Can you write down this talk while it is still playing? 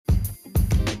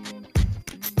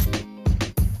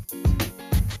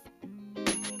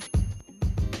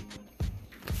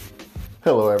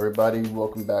Hello, everybody.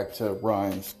 Welcome back to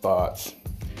Ryan's Thoughts.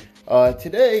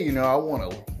 Today, I want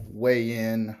to weigh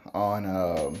in on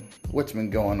what's been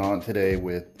going on today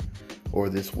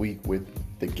this week with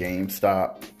the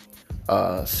GameStop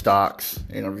stocks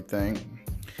and everything.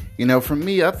 For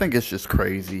me, I think it's just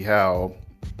crazy how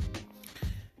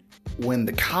when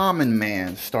the common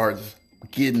man starts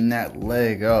getting that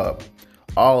leg up,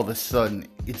 all of a sudden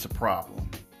it's a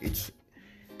problem. It's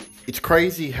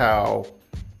crazy how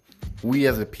we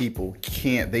as a people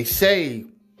can't. They say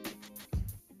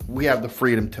we have the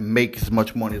freedom to make as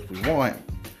much money as we want,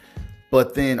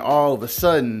 but then all of a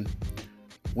sudden,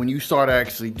 when you start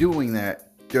actually doing that,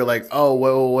 they're like, "Oh,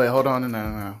 wait, hold on,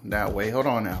 hold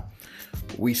on now.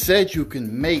 We said you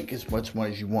can make as much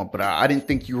money as you want, but I didn't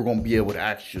think you were going to be able to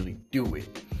actually do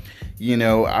it."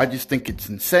 I just think it's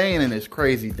insane and it's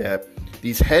crazy that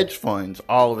these hedge funds,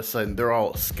 all of a sudden, they're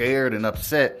all scared and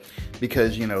upset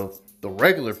because, the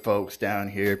regular folks down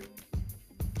here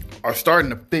are starting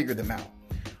to figure them out,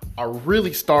 are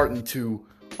really starting to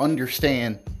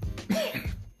understand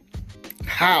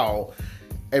how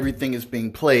everything is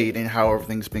being played and how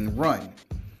everything's being run.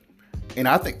 And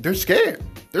I think they're scared.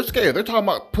 They're talking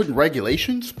about putting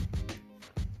regulations.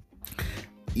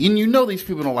 And these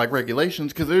people don't like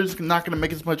regulations because they're just not going to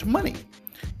make as much money.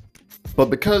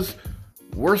 But because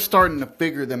we're starting to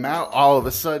figure them out, all of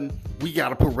a sudden, we got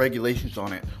to put regulations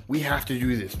on it. We have to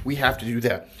do this. We have to do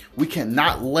that. We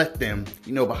cannot let them,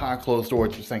 behind closed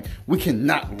doors, you're saying, we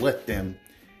cannot let them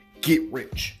get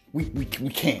rich. We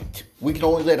can't. We can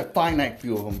only let a finite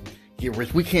few of them get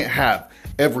rich. We can't have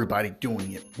everybody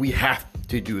doing it. We have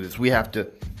to do this. We have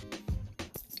to,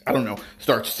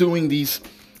 start suing these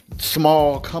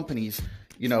small companies,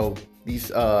 these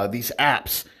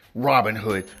apps,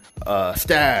 Robinhood,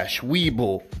 Stash,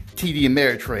 Webull, TD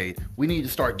Ameritrade. We need to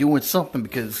start doing something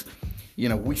because,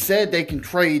 we said they can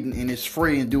trade and it's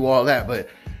free and do all that, but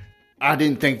I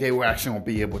didn't think they were actually going to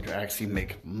be able to actually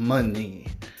make money.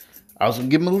 I was going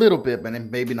to give them a little bit, but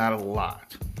maybe not a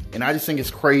lot. And I just think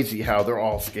it's crazy how they're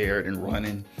all scared and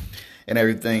running and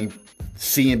everything.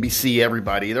 CNBC,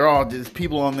 everybody, they're all just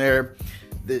people on there.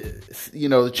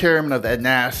 The chairman of that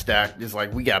NASDAQ is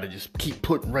like, we got to just keep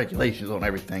putting regulations on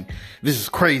everything. This is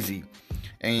crazy.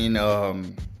 And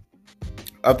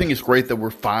I think it's great that we're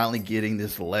finally getting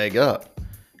this leg up.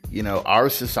 Our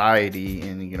society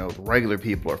and, the regular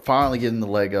people are finally getting the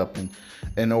leg up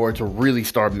in order to really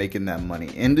start making that money.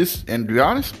 And to be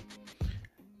honest,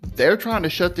 they're trying to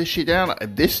shut this shit down.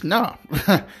 This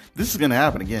is going to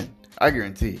happen again. I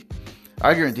guarantee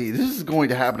this is going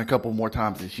to happen a couple more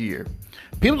times this year.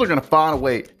 People are going to find a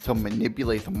way to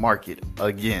manipulate the market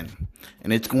again.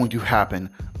 And it's going to happen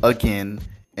again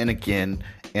and again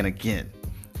and again.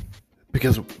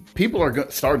 Because people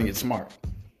are starting to get smart.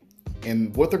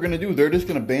 And what they're going to do, they're just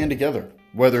going to band together.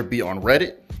 Whether it be on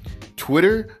Reddit,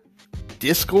 Twitter,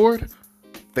 Discord,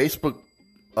 Facebook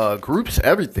groups,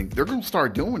 everything. They're going to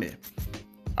start doing it.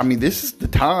 This is the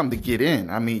time to get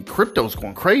in. Crypto's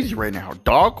going crazy right now.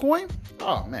 Dogcoin?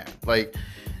 Oh, man.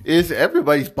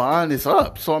 Everybody's buying this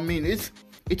up. So, it's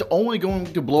only going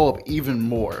to blow up even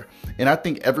more. And I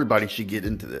think everybody should get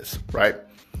into this, right?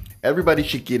 Everybody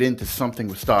should get into something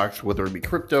with stocks, whether it be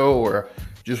crypto or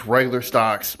just regular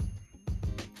stocks.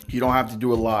 You don't have to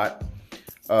do a lot.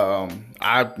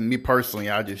 Me personally,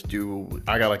 I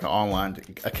got like an online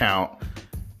account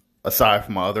aside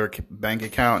from my other bank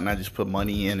account, and I just put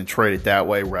money in and trade it that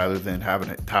way rather than having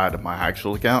it tied to my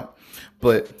actual account.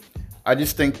 But I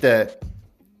just think that,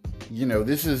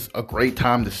 this is a great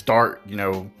time to start,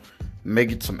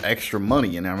 making some extra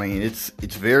money. And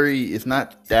it's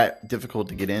not that difficult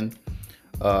to get in.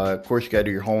 Of course, you got to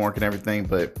do your homework and everything,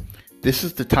 but this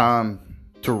is the time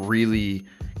to really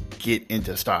get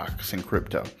into stocks and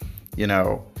crypto.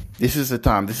 This is the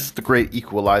time. This is the great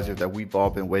equalizer that we've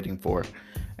all been waiting for.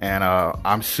 And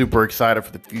I'm super excited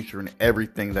for the future and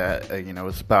everything that,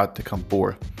 is about to come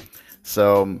forth.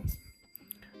 So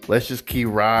let's just keep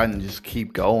riding, just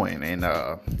keep going and,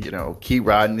 keep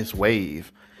riding this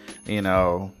wave,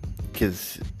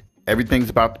 because everything's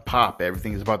about to pop.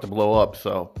 Everything's about to blow up.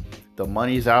 So the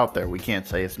money's out there. We can't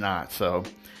say it's not. So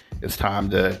it's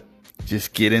time to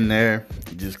just get in there,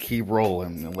 just keep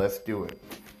rolling, and let's do it.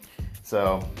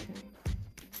 So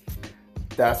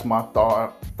that's my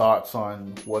thoughts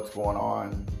on what's going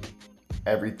on,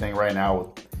 everything right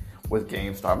now with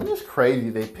GameStop. And it's crazy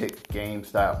they picked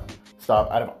GameStop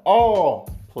out of all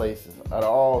places, out of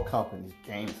all companies.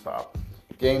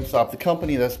 GameStop, the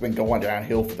company that's been going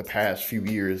downhill for the past few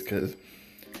years because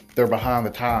they're behind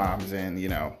the times, and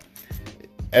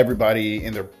everybody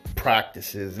in their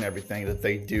practices and everything that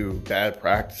they do, bad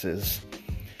practices,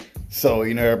 So,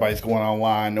 everybody's going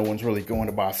online. No one's really going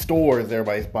to buy stores.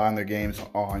 Everybody's buying their games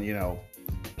on,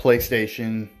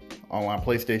 PlayStation, online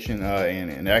PlayStation,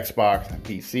 and Xbox and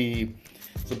PC.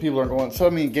 So people are going. So,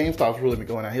 GameStop's really been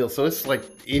going downhill. So it's like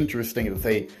interesting that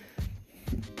they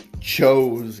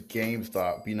chose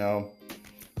GameStop,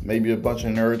 Maybe a bunch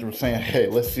of nerds were saying, hey,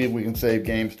 let's see if we can save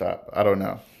GameStop. I don't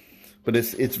know. But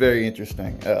it's very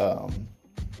interesting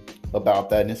about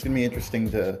that. And it's going to be interesting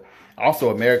to also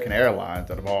American Airlines,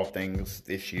 out of all things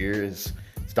this year, is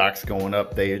stocks going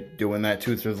up. They're doing that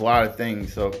too. So there's a lot of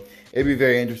things. So it'd be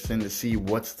very interesting to see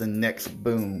what's the next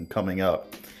boom coming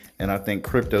up. And I think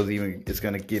crypto is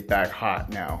going to get back hot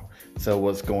now. So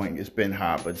it's been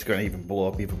hot, but it's going to even blow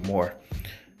up even more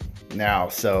now.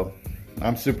 So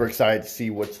I'm super excited to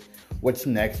see what's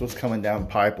next, what's coming down the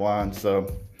pipeline.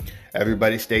 So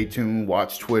everybody stay tuned,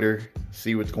 watch Twitter,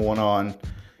 see what's going on,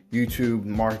 YouTube,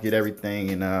 market, everything,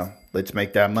 and let's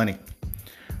make that money.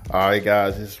 All right,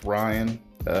 guys, this is Ryan,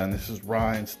 and this is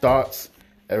Ryan's Thoughts.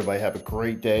 Everybody have a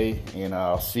great day, and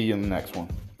I'll see you in the next one.